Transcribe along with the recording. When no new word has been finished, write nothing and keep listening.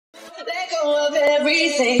go of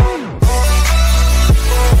everything.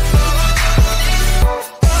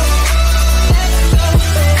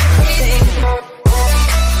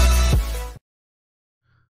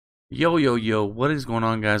 Yo, what is going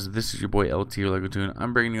on, guys? This is your boy LT or Lego Tune.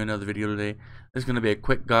 I'm bringing you another video today. This is going to be a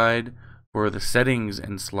quick guide for the settings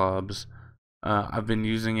in SLOBS. I've been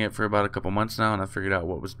using it for about a couple months now, and I figured out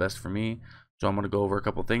what was best for me. So I'm going to go over a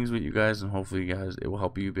couple things with you guys, and hopefully you guys, it will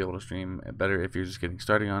help you be able to stream better if you're just getting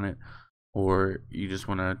started on it, or you just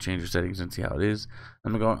want to change your settings and see how it is.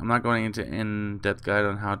 I'm not going into in-depth guide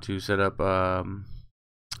on how to set up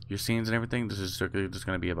your scenes and everything. This is strictly just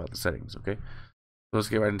going to be about the settings, okay? So let's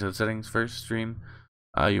get right into the settings. First, stream.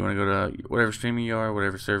 You want to go to whatever streaming you are,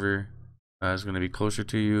 whatever server is going to be closer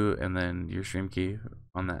to you, and then your stream key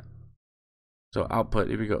on that. So output,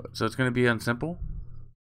 here we go. So it's going to be on simple,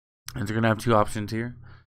 and you're going to have two options here.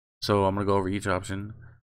 So I'm going to go over each option.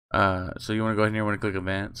 So you want to go ahead and you want to click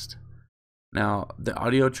advanced. Now the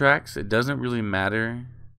audio tracks, it doesn't really matter.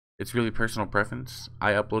 It's really personal preference.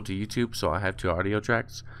 I upload to YouTube, so I have two audio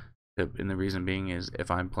tracks. And the reason being is if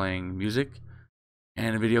I'm playing music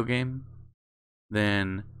and a video game,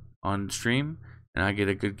 then on stream, and I get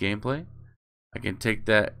a good gameplay, I can take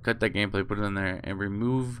that, cut that gameplay, put it in there, and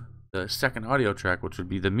remove the second audio track, which would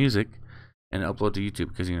be the music, and upload to YouTube,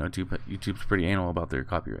 because you know YouTube's pretty anal about their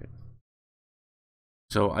copyright.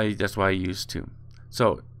 So that's why I use two.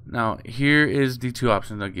 So now here is the two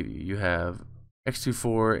options I'll give you. You have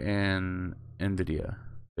X24 and NVIDIA.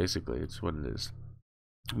 Basically, it's what it is.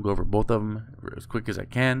 I'll go over both of them as quick as I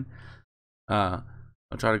can.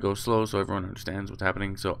 I'll try to go slow so everyone understands what's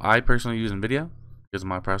happening. So I personally use NVIDIA because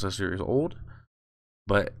my processor is old,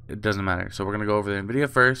 but it doesn't matter. So we're going to go over the NVIDIA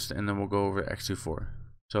first, and then we'll go over X24.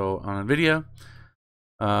 So on NVIDIA,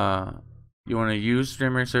 you want to use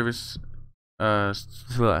streamer service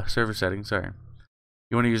server settings. Sorry,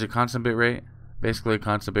 you want to use a constant bit rate. Basically, a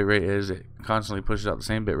constant bit rate is it constantly pushes out the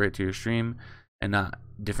same bit rate to your stream and not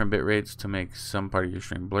different bit rates to make some part of your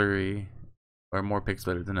stream blurry or more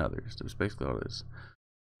pixelated than others. That's basically all it is.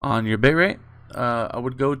 On your bitrate, I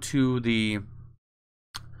would go to the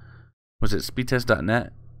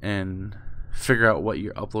speedtest.net and figure out what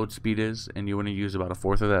your upload speed is, and you want to use about a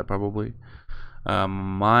fourth of that probably.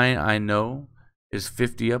 Mine, I know, is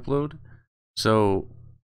 50 upload, so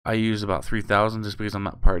I use about 3,000 just because I'm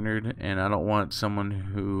not partnered, and I don't want someone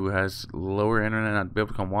who has lower internet not to be able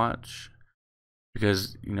to come watch,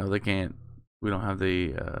 because you know they can't. We don't have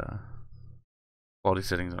the quality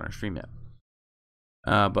settings on our stream yet.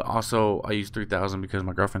 But also I use 3,000 because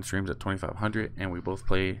my girlfriend streams at 2,500 and we both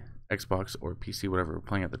play Xbox or PC, whatever we're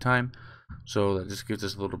playing at the time. So that just gives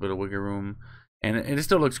us a little bit of wiggle room, and it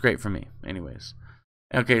still looks great for me anyways.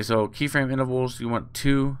 Okay, so keyframe intervals, you want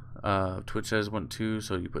 2. Twitch says want 2,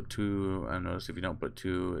 so you put 2. I notice if you don't put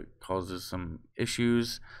 2, it causes some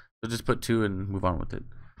issues. So just put 2 and move on with it.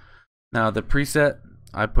 Now the preset,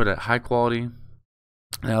 I put at high quality.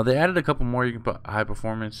 Now they added a couple more. You can put high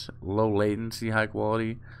performance, low latency, high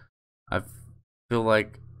quality. I feel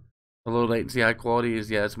like the low latency, high quality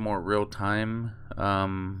is, yeah, it's more real time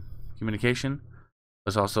communication.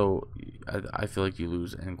 It's also, I feel like you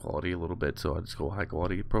lose in quality a little bit, so I just go high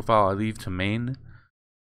quality. Profile I leave to main.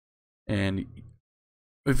 And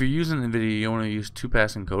if you're using NVIDIA, you want to use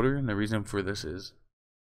 2-pass encoder, and the reason for this is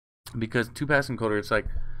because 2-pass encoder,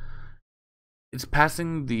 it's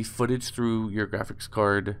passing the footage through your graphics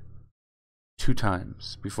card 2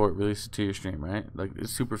 times before it releases to your stream, right? Like,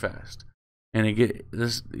 it's super fast, and it get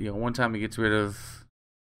this. You know, one time it gets rid of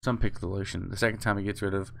some pixelation. The second time it gets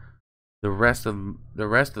rid of the rest of the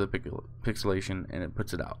pixelation, and it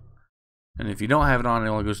puts it out. And if you don't have it on, it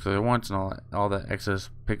only goes through there once, and all that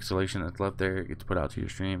excess pixelation that's left there gets put out to your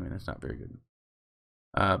stream, and it's not very good.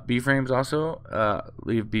 B-frames also,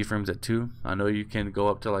 leave B-frames at 2. I know you can go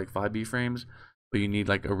up to like 5 B-frames, but you need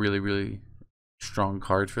like a really strong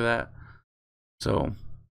card for that. So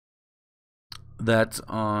that's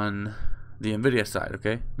on the NVIDIA side,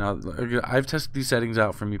 okay? Now I've tested these settings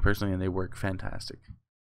out for me personally, and they work fantastic.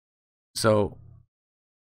 So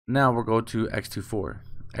now we'll go to X24.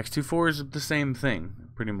 X24 is the same thing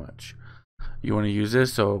pretty much. You want to use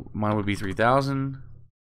this, so mine would be 3,000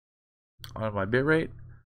 on my bitrate.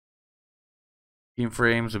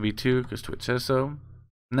 Frames would be 2 because Twitch says so.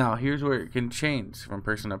 Now here's where it can change from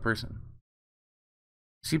person to person.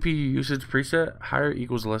 CPU usage preset, higher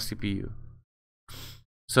equals less CPU.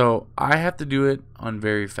 So I have to do it on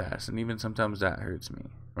very fast, and even sometimes that hurts me,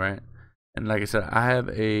 right? And like I said, I have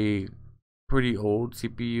a pretty old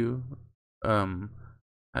CPU. I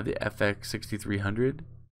have the FX 6300.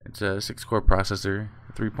 It's a 6-core processor,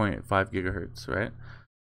 3.5 gigahertz, right?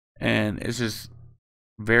 And it's just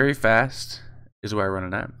very fast is where I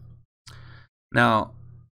run it at. Now,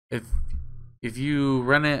 if you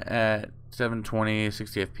run it at 720,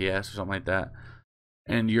 60 FPS or something like that,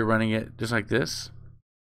 and you're running it just like this,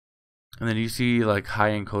 and then you see like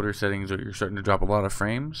high encoder settings or you're starting to drop a lot of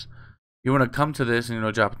frames, you want to come to this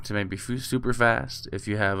and drop it to maybe super fast if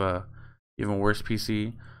you have a even worse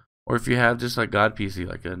PC, or if you have just like God PC,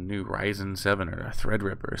 like a new Ryzen 7 or a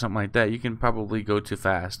Threadripper or something like that, you can probably go to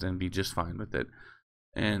fast and be just fine with it,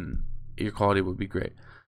 and your quality would be great.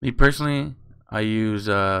 Me personally, I use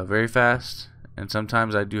very fast, and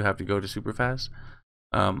sometimes I do have to go to super fast.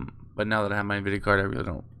 But now that I have my video card, I really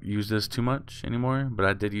don't use this too much anymore. But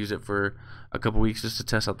I did use it for a couple weeks just to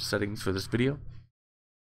test out the settings for this video.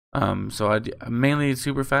 So mainly it's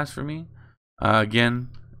super fast for me. Again,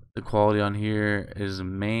 the quality on here is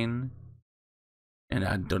main, and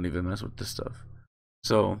I don't even mess with this stuff.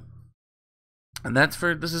 So, and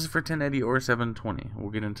this is for 1080 or 720.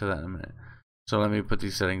 We'll get into that in a minute. So let me put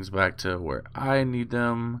these settings back to where I need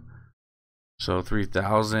them. So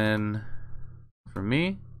 3000 for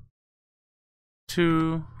me.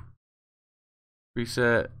 2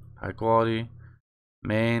 preset, high quality,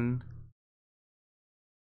 main,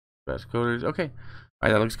 best coders. Okay, all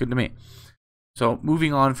right, that looks good to me. So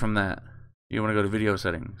moving on from that, you want to go to video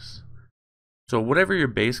settings. So whatever your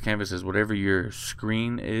base canvas is, whatever your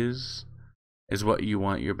screen is what you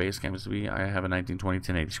want your base canvas to be. I have a 1920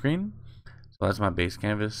 1080 screen, so that's my base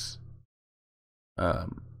canvas.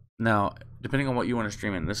 Now, depending on what you want to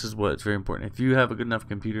stream in, this is what's very important. If you have a good enough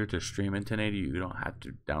computer to stream in 1080, you don't have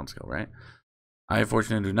to downscale, right? I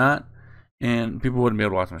unfortunately do not, and people wouldn't be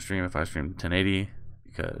able to watch my stream if I streamed 1080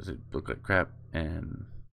 because it looked like crap, and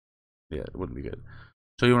yeah, it wouldn't be good.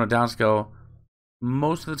 So you want to downscale.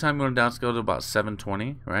 Most of the time you want to downscale to about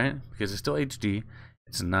 720, right? Because it's still HD.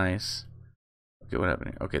 It's nice. Okay, what happened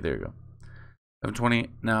here? Okay, there you go. 720.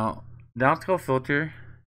 Now, downscale filter,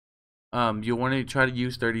 you'll want to try to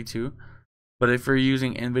use 32. But if you're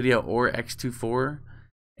using NVIDIA or X24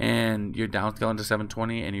 and you're downscaling to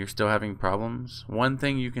 720 and you're still having problems, one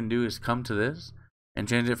thing you can do is come to this and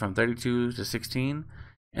change it from 32 to 16.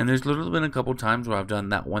 And there's literally been a couple times where I've done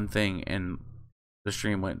that one thing and the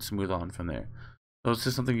stream went smooth on from there. So it's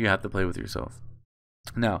just something you have to play with yourself.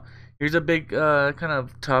 Now, here's a big kind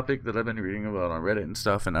of topic that I've been reading about on Reddit and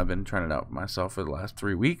stuff, and I've been trying it out myself for the last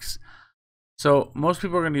 3 weeks. So most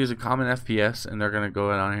people are going to use a common FPS, and they're going to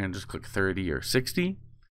go down here and just click 30 or 60,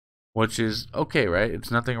 which is okay, right?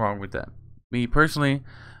 It's nothing wrong with that. Me personally,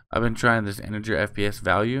 I've been trying this integer FPS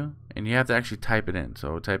value, and you have to actually type it in.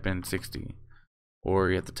 So type in 60, or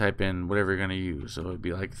you have to type in whatever you're going to use. So it'd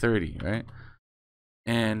be like 30, right?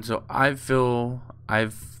 And so I've felt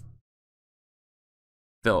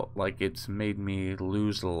like it's made me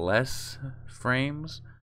lose less frames.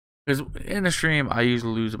 Because in a stream, I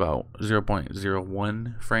usually lose about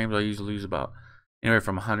 0.01 frames. I usually lose about anywhere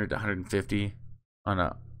from 100 to 150 on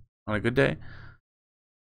a good day.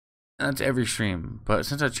 And that's every stream. But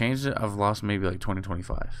since I changed it, I've lost maybe like 20,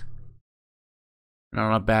 25. And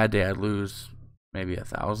on a bad day, I'd lose maybe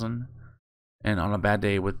 1,000. And on a bad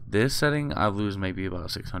day with this setting, I lose maybe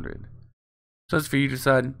about 600. So it's for you to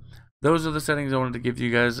decide. Those are the settings I wanted to give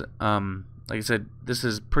you guys. Like I said, this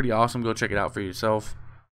is pretty awesome. Go check it out for yourself.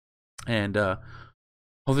 And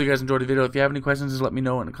hopefully you guys enjoyed the video. If you have any questions, just let me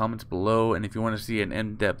know in the comments below. And if you want to see an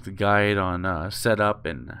in-depth guide on setup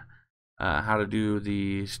and how to do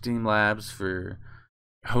the Streamlabs for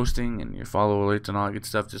hosting and your follow alerts and all that good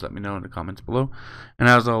stuff, just let me know in the comments below. And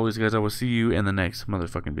as always, guys, I will see you in the next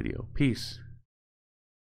motherfucking video. Peace.